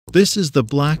This is the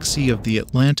Black Sea of the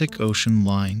Atlantic Ocean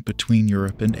lying between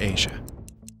Europe and Asia.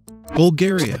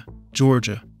 Bulgaria,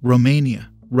 Georgia, Romania,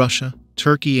 Russia,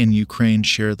 Turkey, and Ukraine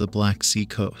share the Black Sea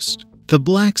coast. The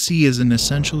Black Sea is an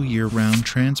essential year-round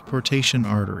transportation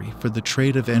artery for the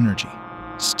trade of energy,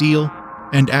 steel,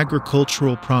 and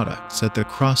agricultural products at the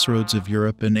crossroads of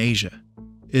Europe and Asia,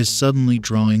 is suddenly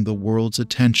drawing the world's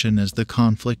attention as the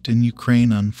conflict in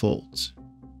Ukraine unfolds.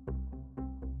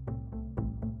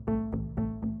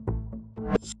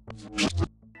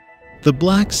 The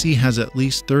Black Sea has at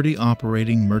least 30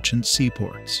 operating merchant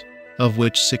seaports, of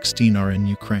which 16 are in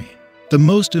Ukraine. The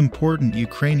most important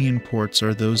Ukrainian ports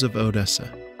are those of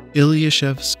Odessa,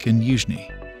 Ilyashevsk, and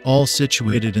Yuzhny, all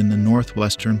situated in the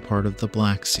northwestern part of the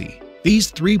Black Sea. These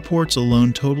three ports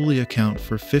alone totally account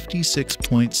for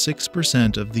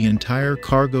 56.6% of the entire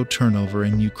cargo turnover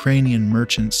in Ukrainian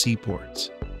merchant seaports,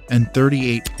 and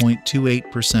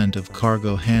 38.28% of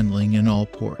cargo handling in all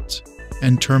ports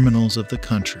and terminals of the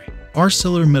country.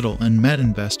 ArcelorMittal and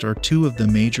Metinvest are two of the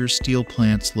major steel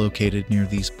plants located near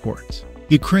these ports.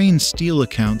 Ukraine's steel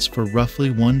accounts for roughly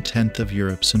 1/10 of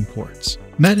Europe's imports.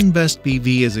 Metinvest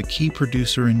BV is a key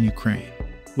producer in Ukraine,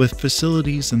 with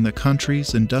facilities in the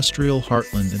country's industrial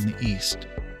heartland in the east.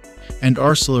 And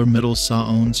ArcelorMittal SA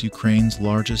owns Ukraine's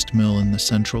largest mill in the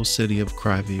central city of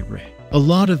Kryvyi Rih. A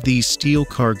lot of these steel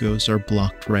cargoes are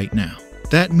blocked right now.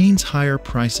 That means higher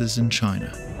prices in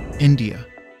China, India,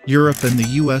 Europe, and the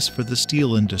US for the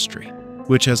steel industry,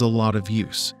 which has a lot of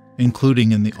use,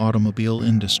 including in the automobile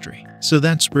industry. So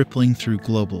that's rippling through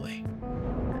globally.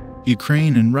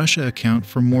 Ukraine and Russia account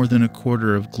for more than a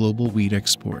quarter of global wheat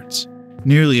exports,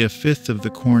 nearly a fifth of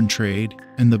the corn trade,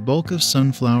 and the bulk of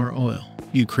sunflower oil.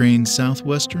 Ukraine's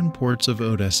southwestern ports of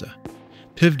Odessa,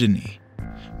 Pivdeny,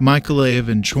 Mykolaiv,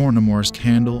 and Chornomorsk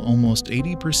handle almost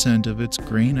 80% of its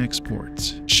grain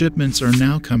exports. Shipments are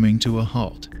now coming to a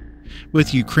halt,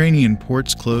 with Ukrainian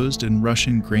ports closed and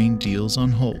Russian grain deals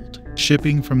on hold.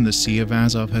 Shipping from the Sea of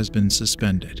Azov has been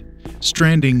suspended,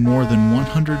 stranding more than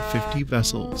 150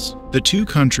 vessels. The two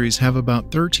countries have about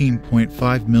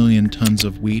 13.5 million tons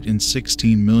of wheat and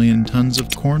 16 million tons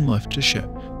of corn left to ship.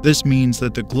 This means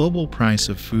that the global price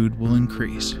of food will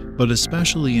increase, but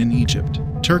especially in Egypt,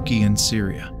 Turkey, and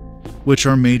Syria, which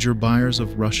are major buyers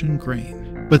of Russian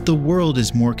grain. But the world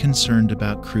is more concerned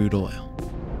about crude oil.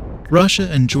 Russia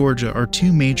and Georgia are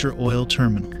two major oil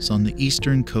terminals on the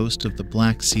eastern coast of the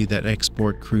Black Sea that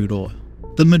export crude oil.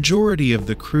 The majority of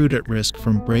the crude at risk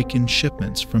from break-in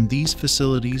shipments from these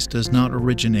facilities does not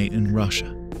originate in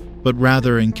Russia, but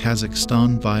rather in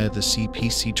Kazakhstan via the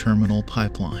CPC terminal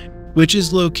pipeline, which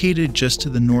is located just to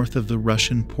the north of the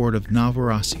Russian port of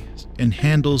Novorossiysk and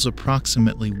handles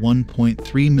approximately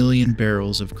 1.3 million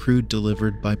barrels of crude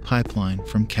delivered by pipeline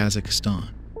from Kazakhstan.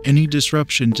 Any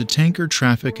disruption to tanker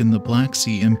traffic in the Black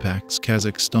Sea impacts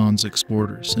Kazakhstan's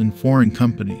exporters and foreign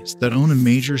companies that own a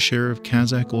major share of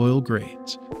Kazakh oil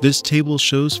grades. This table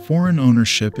shows foreign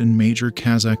ownership in major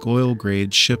Kazakh oil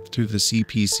grades shipped through the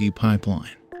CPC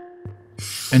pipeline.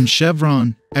 And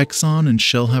Chevron, Exxon, and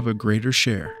Shell have a greater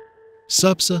share.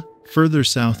 Supsa, further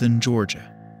south in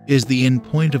Georgia, is the end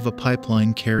point of a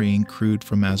pipeline carrying crude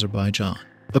from Azerbaijan.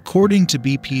 According to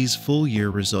BP's full-year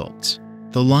results,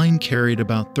 the line carried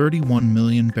about 31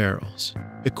 million barrels,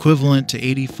 equivalent to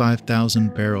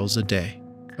 85,000 barrels a day,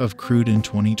 of crude in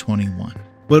 2021.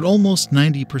 But almost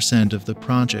 90% of the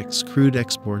project's crude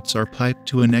exports are piped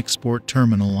to an export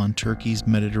terminal on Turkey's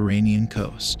Mediterranean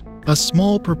coast. A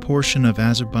small proportion of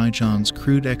Azerbaijan's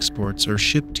crude exports are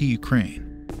shipped to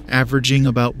Ukraine, averaging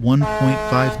about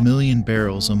 1.5 million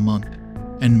barrels a month,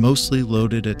 and mostly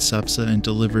loaded at Supsa and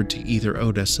delivered to either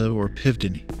Odessa or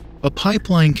Pivdeny. A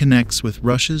pipeline connects with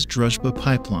Russia's Druzhba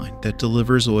pipeline that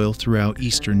delivers oil throughout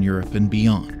Eastern Europe and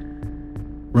beyond.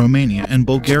 Romania and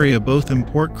Bulgaria both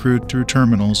import crude through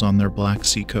terminals on their Black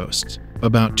Sea coasts.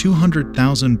 About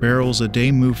 200,000 barrels a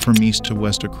day move from east to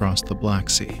west across the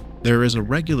Black Sea. There is a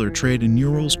regular trade in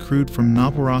Urals crude from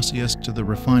Novorossiysk to the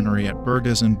refinery at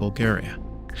Burgas in Bulgaria,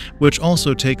 which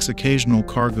also takes occasional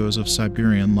cargoes of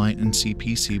Siberian light and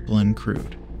CPC blend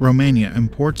crude. Romania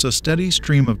imports a steady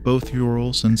stream of both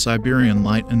Urals and Siberian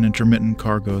light and intermittent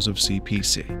cargoes of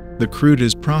CPC. The crude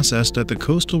is processed at the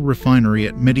coastal refinery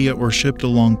at Midia or shipped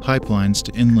along pipelines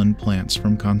to inland plants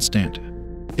from Constanta.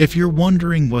 If you're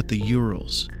wondering what the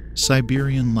Urals,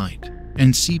 Siberian light,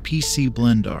 and CPC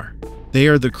blend are, they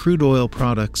are the crude oil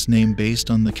products named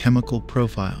based on the chemical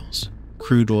profiles,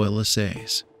 crude oil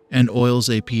assays, and oil's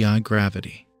API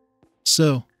gravity.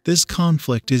 So, this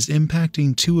conflict is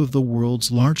impacting two of the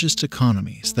world's largest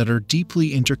economies that are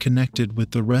deeply interconnected with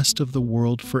the rest of the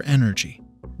world for energy.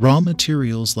 Raw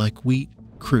materials like wheat,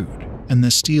 crude, and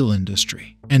the steel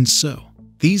industry. And so,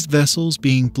 these vessels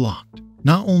being blocked,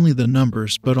 not only the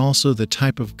numbers but also the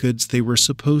type of goods they were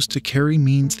supposed to carry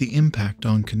means the impact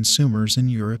on consumers in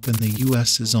Europe and the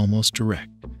US is almost direct.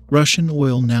 Russian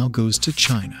oil now goes to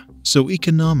China. So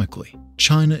economically,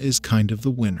 China is kind of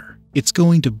the winner. It's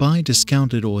going to buy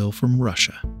discounted oil from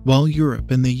Russia, while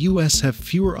Europe and the US have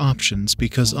fewer options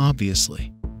because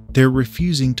obviously, they're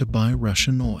refusing to buy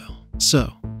Russian oil.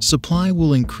 So, supply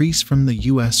will increase from the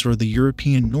US or the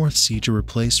European North Sea to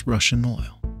replace Russian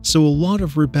oil. So a lot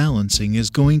of rebalancing is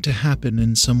going to happen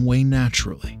in some way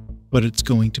naturally, but it's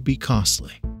going to be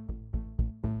costly.